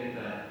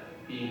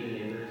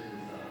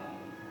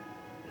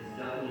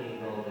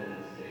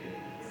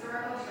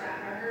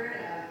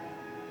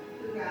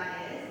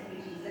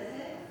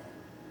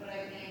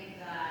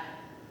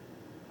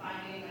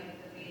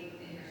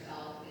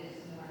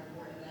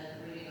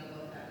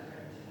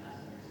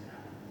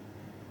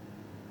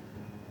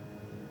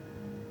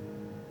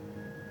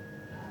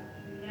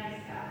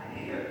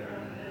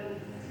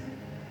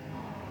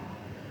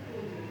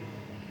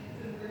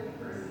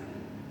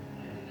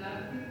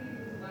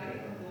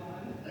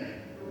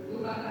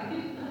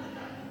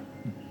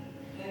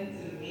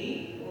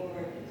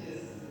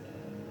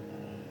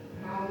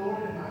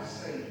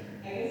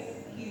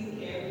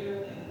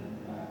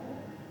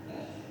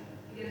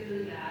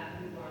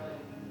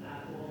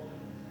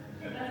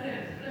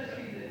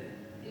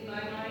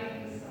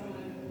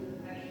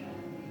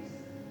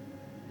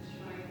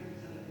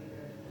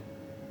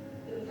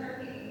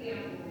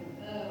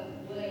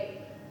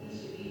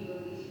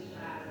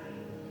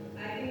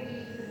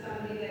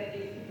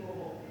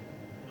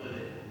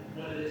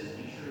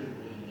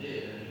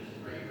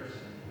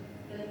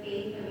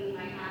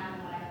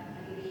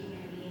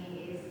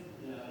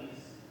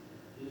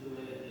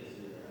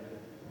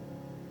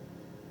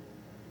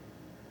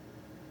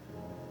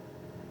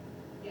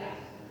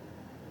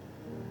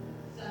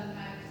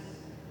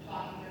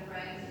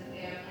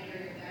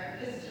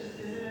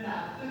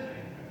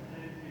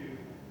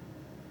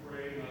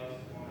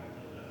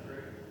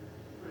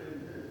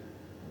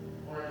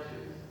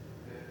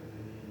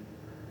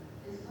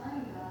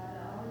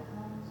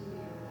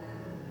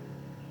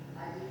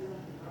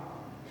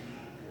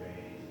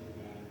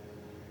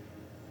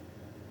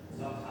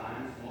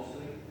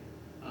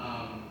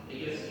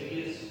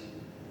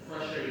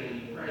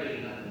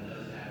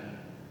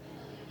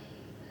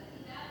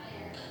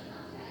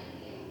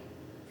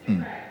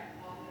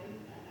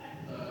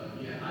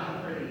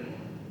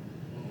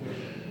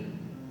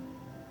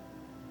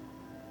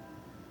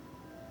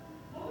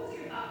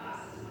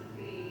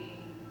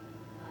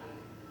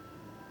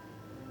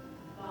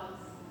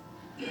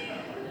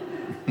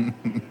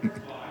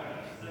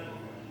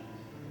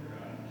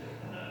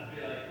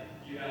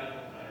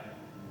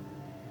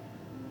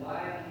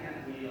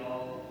 we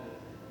all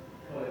just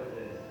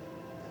coexist.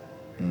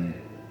 Mm.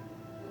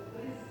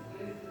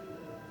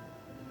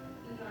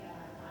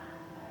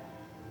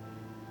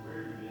 Where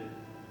have you been?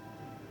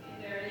 If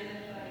there is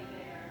anybody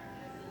there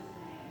that's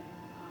listening,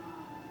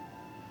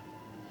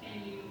 can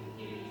you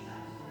give me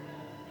some sort of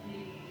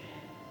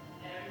indication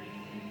that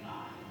everything's going to be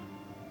fine?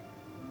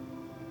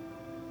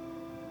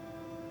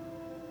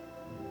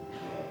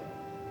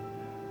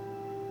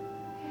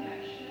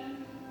 Connection,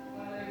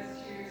 whether it's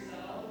to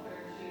yourself or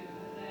to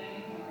the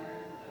thing or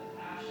a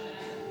passion,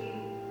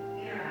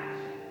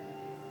 interaction,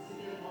 to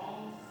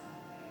belong to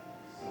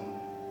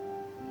something.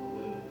 A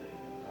little thing,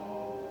 a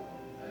tall,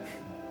 that's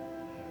enough.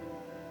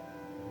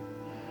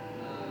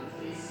 To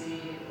be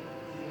seen,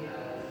 to be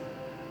held.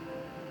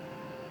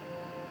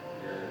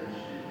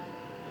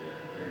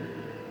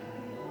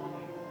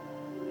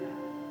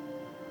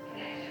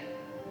 Connection.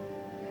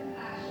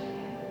 Compassion,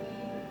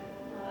 empathy,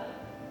 love.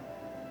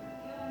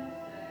 Feel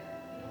understood,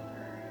 feel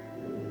heard.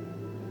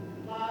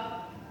 Love,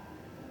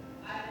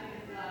 I think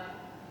it's love.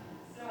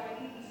 So I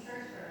think we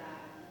search for that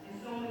in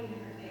so many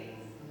different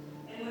things.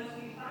 And once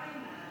we find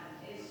that,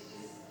 it's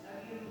just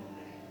a beautiful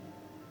thing.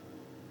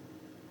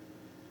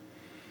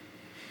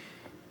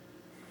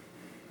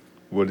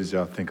 What did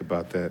y'all think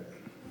about that?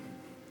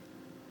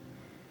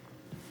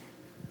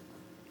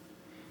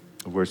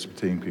 The worship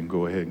team can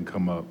go ahead and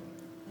come up.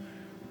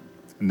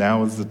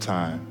 Now is the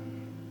time.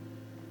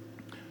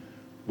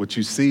 What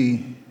you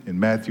see in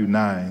Matthew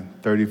 9,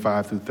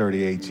 35 through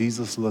 38,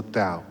 Jesus looked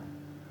out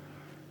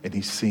and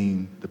he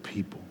seen the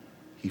people.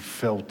 He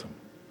felt them.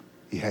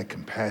 He had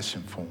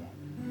compassion for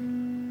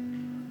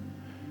them.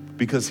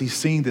 Because he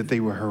seen that they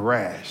were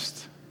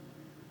harassed.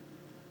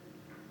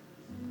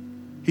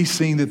 He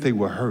seen that they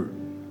were hurt.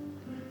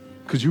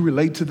 Could you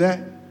relate to that?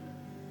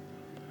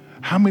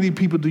 How many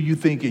people do you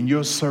think in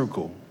your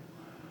circle,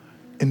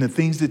 in the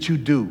things that you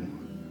do,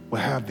 will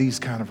have these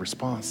kind of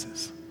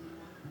responses?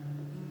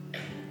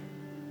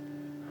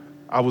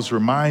 I was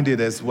reminded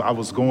as I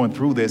was going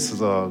through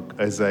this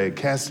as a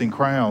Casting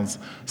Crowns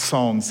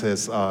song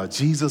says,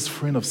 Jesus,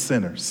 friend of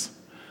sinners,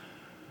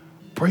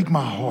 break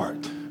my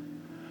heart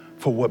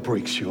for what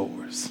breaks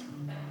yours.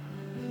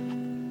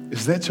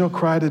 Is that your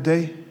cry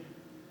today?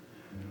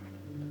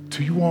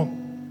 Do you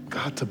want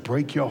God to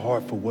break your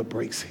heart for what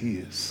breaks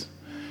his?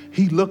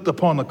 He looked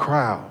upon the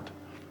crowd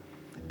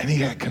and he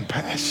had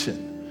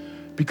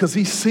compassion because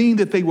he seen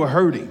that they were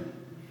hurting.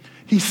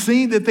 He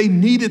seen that they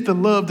needed the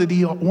love that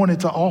he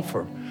wanted to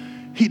offer.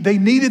 They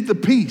needed the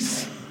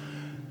peace.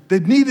 They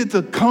needed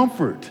the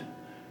comfort.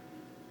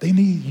 They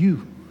need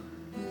you.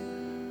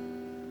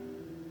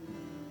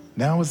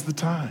 Now is the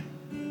time.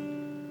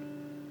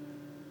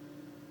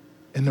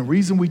 And the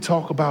reason we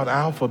talk about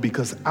Alpha,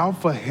 because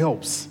Alpha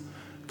helps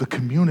the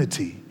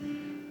community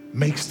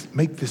make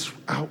this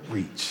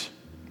outreach.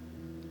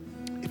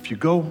 If you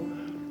go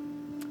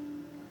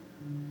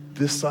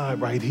this side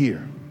right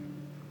here,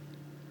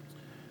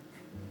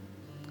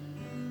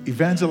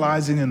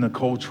 evangelizing in a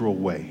cultural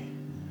way.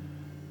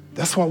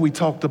 That's why we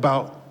talked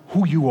about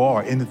who you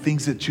are and the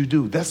things that you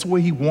do. That's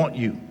where he wants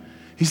you.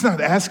 He's not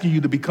asking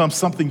you to become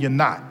something you're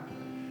not.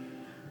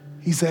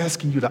 He's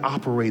asking you to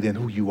operate in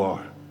who you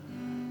are.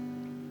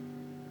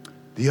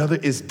 The other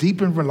is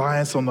deepen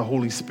reliance on the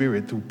Holy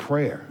Spirit through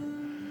prayer.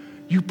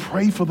 You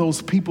pray for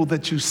those people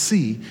that you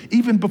see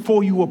even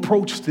before you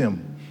approach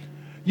them.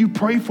 You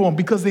pray for them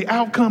because the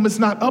outcome is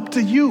not up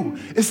to you.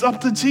 It's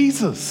up to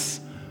Jesus.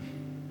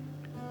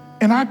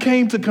 And I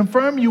came to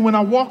confirm you when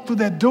I walked through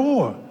that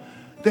door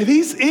that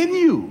he's in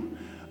you.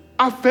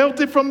 I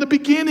felt it from the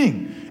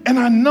beginning. And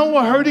I know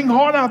a hurting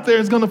heart out there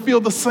is going to feel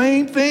the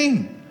same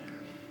thing.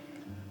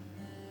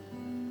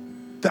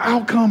 The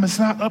outcome is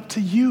not up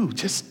to you.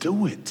 Just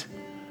do it.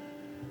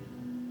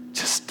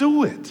 Just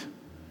do it.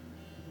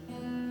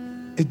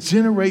 It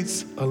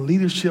generates a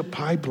leadership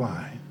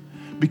pipeline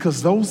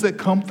because those that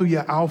come through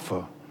your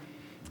Alpha,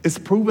 it's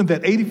proven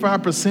that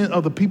 85%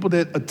 of the people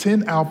that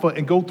attend Alpha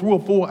and go through a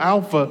full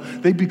Alpha,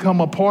 they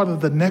become a part of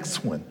the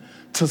next one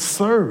to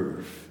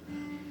serve,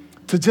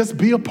 to just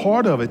be a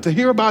part of it, to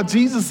hear about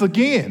Jesus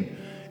again,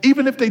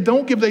 even if they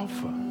don't give the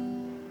Alpha.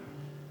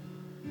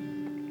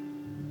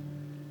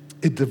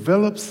 It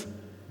develops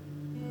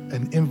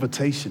an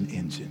invitation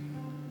engine.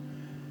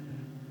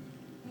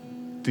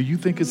 Do you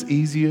think it's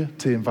easier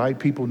to invite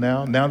people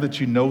now that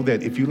you know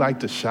that if you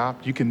like to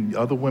shop,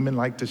 other women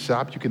like to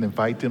shop, you can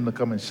invite them to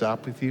come and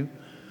shop with you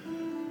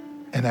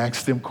and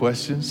ask them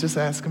questions? Just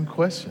ask them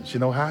questions.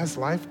 How's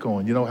life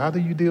going? How do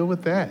you deal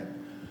with that?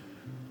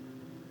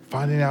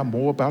 Finding out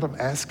more about them,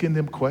 asking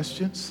them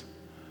questions.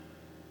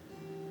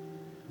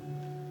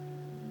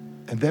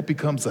 And that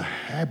becomes a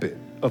habit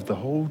of the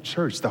whole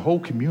church, the whole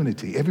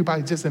community.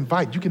 Everybody just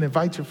invite. You can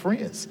invite your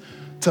friends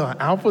to an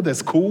Alpha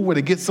that's cool where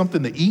they get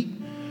something to eat.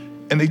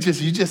 And you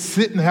just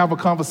sit and have a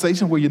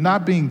conversation where you're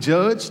not being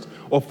judged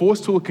or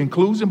forced to a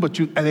conclusion, but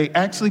they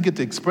actually get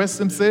to express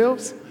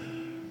themselves.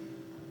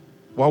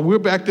 While we're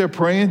back there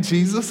praying,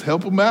 Jesus,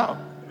 help them out.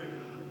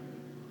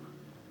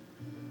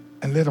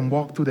 And let them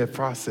walk through that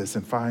process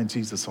and find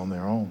Jesus on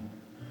their own.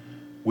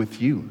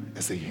 with you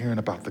as they're hearing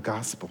about the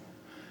gospel.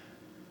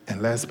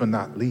 And last but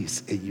not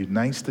least, it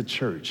unites the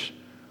church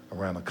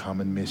around a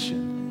common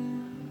mission.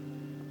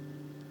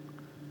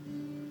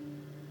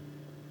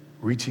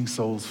 Reaching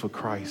souls for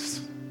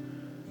Christ,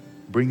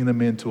 bringing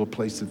them into a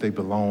place that they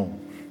belong,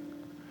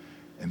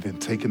 and then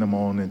taking them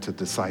on into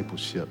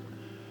discipleship.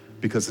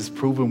 Because it's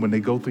proven when they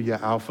go through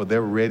your Alpha,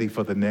 they're ready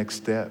for the next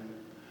step.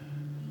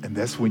 And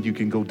that's when you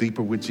can go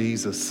deeper with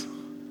Jesus.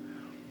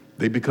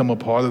 They become a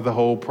part of the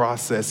whole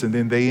process, and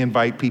then they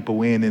invite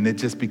people in, and it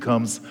just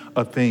becomes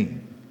a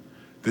thing.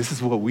 This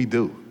is what we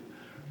do.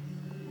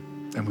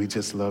 And we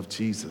just love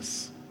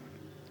Jesus.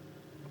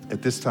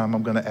 At this time,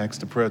 I'm going to ask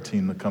the prayer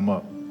team to come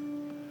up.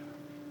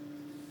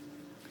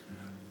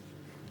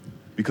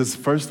 Because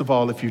first of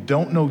all, if you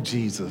don't know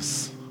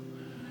Jesus,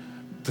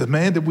 the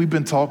man that we've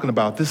been talking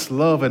about, this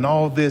love and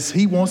all this,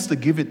 he wants to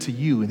give it to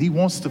you, and he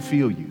wants to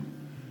feel you.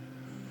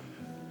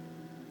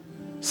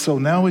 So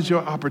now is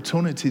your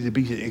opportunity to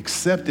be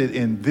accepted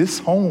in this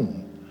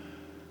home.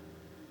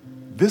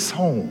 This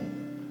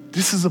home.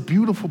 This is a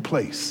beautiful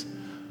place.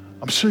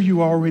 I'm sure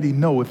you already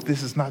know if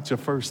this is not your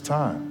first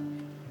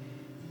time.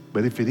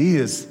 But if it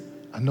is,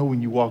 I know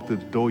when you walked through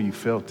the door, you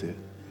felt it.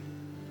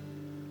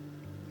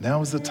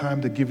 Now is the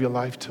time to give your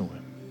life to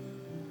him.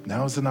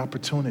 Now is an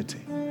opportunity.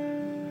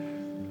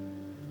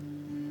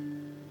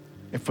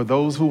 And for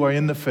those who are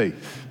in the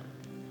faith,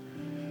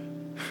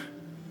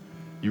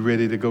 you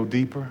ready to go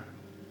deeper?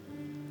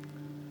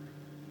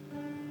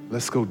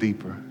 Let's go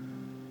deeper.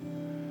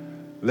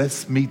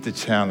 Let's meet the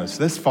challenge.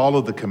 Let's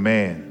follow the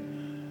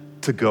command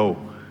to go.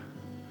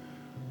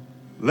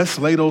 Let's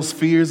lay those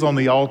fears on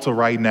the altar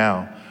right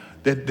now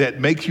that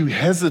make you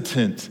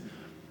hesitant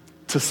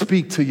to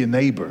speak to your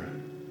neighbor.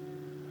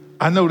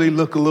 I know they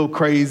look a little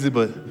crazy,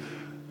 but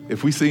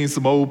if we seen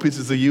some old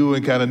pictures of you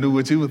and kind of knew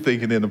what you were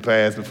thinking in the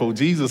past before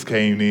Jesus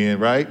came in,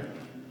 right?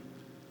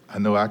 I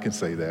know I can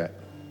say that.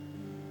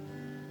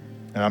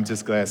 And I'm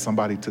just glad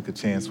somebody took a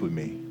chance with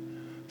me.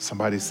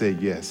 Somebody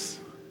said yes.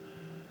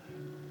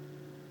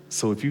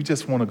 So if you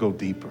just want to go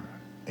deeper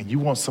and you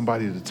want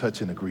somebody to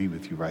touch and agree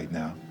with you right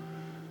now,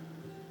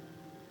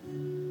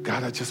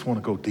 God, I just want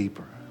to go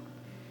deeper.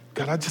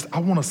 God, I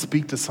want to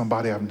speak to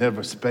somebody I've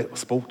never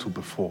spoke to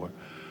before.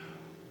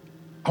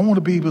 I want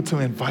to be able to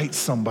invite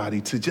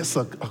somebody to just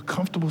a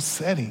comfortable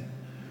setting,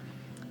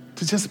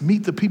 to just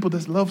meet the people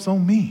that loves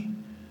on me.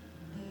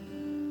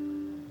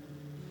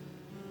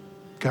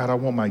 God, I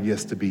want my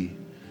yes to be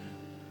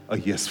a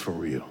yes for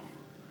real.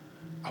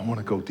 I want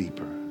to go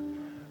deeper.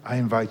 I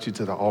invite you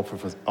to the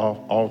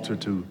altar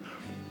to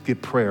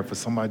get prayer for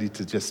somebody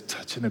to just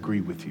touch and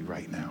agree with you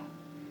right now.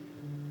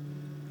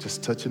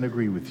 Just touch and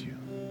agree with you.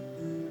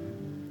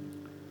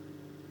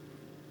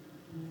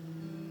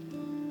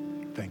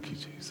 Thank you,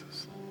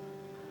 Jesus.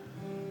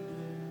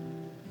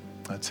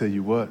 I tell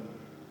you what,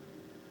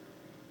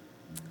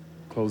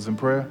 closing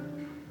prayer,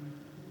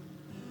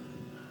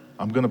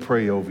 I'm going to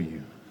pray over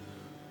you.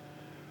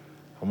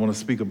 I want to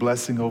speak a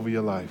blessing over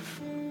your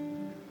life.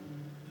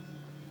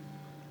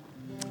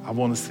 I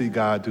want to see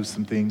God do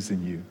some things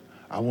in you.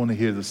 I want to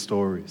hear the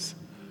stories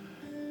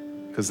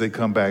because they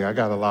come back. I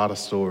got a lot of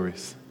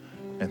stories.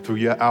 And through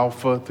your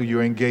Alpha, through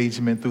your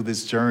engagement, through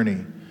this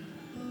journey,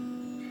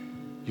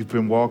 you've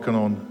been walking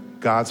on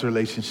God's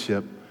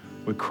relationship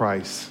with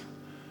Christ,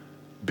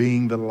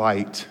 being the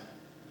light.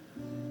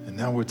 And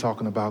now we're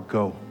talking about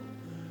go.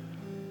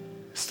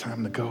 It's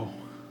time to go.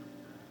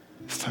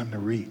 It's time to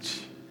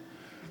reach.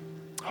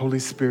 Holy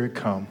Spirit,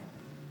 come.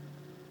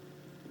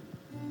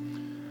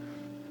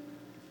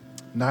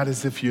 Not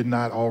as if you're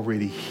not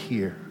already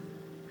here,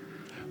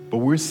 but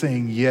we're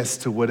saying yes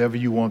to whatever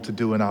you want to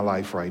do in our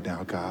life right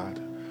now, God.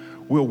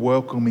 We're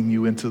welcoming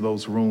you into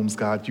those rooms,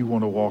 God, you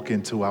want to walk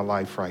into our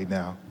life right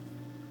now.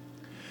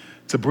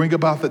 To bring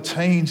about the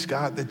change,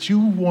 God, that you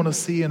want to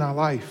see in our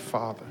life,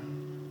 Father.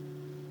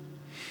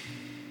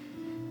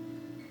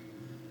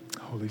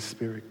 Holy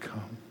Spirit,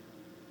 come.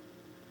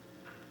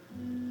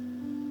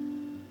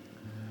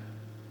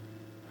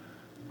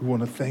 We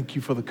want to thank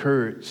you for the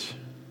courage.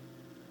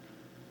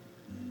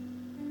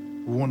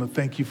 We want to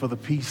thank you for the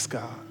peace,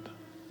 God.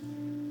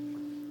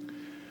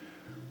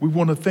 We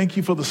want to thank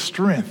you for the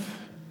strength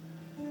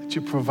that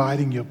you're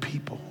providing your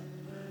people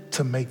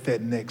to make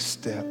that next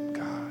step,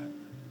 God.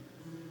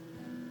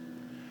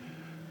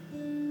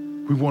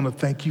 We want to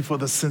thank you for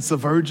the sense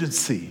of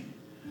urgency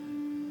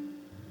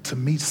to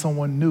meet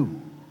someone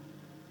new.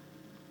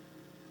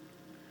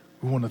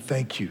 We want to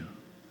thank you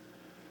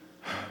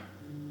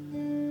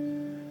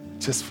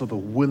just for the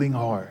willing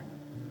heart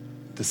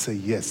to say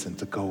yes and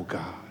to go,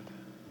 God.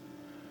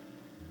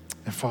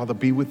 And Father,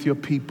 be with your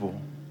people.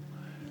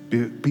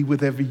 Be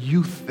with every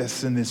youth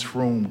that's in this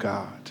room,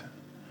 God.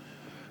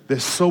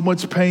 There's so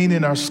much pain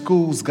in our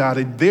schools, God,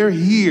 and they're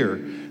here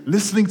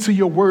listening to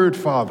your word,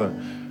 Father.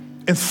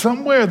 And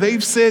somewhere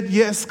they've said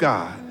yes,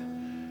 God.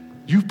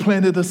 You've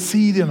planted a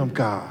seed in them,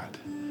 God.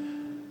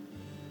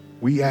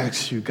 We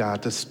ask you,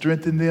 God, to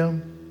strengthen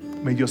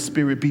them. May your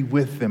spirit be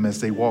with them as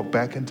they walk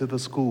back into the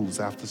schools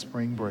after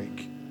spring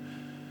break.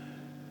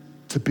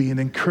 To be an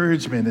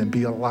encouragement and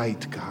be a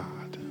light, God.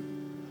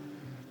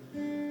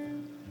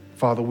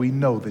 Father, we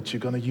know that you're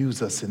going to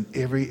use us in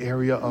every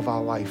area of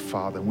our life,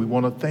 Father. And we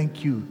want to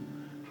thank you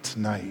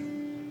tonight.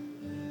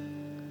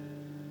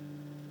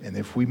 And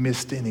if we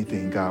missed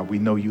anything, God, we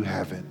know you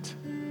haven't.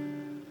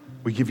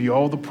 We give you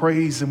all the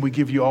praise and we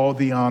give you all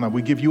the honor.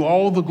 We give you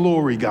all the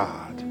glory,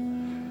 God,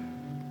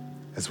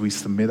 as we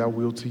submit our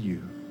will to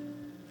you.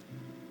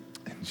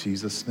 In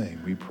Jesus'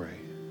 name we pray.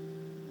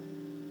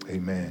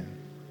 Amen.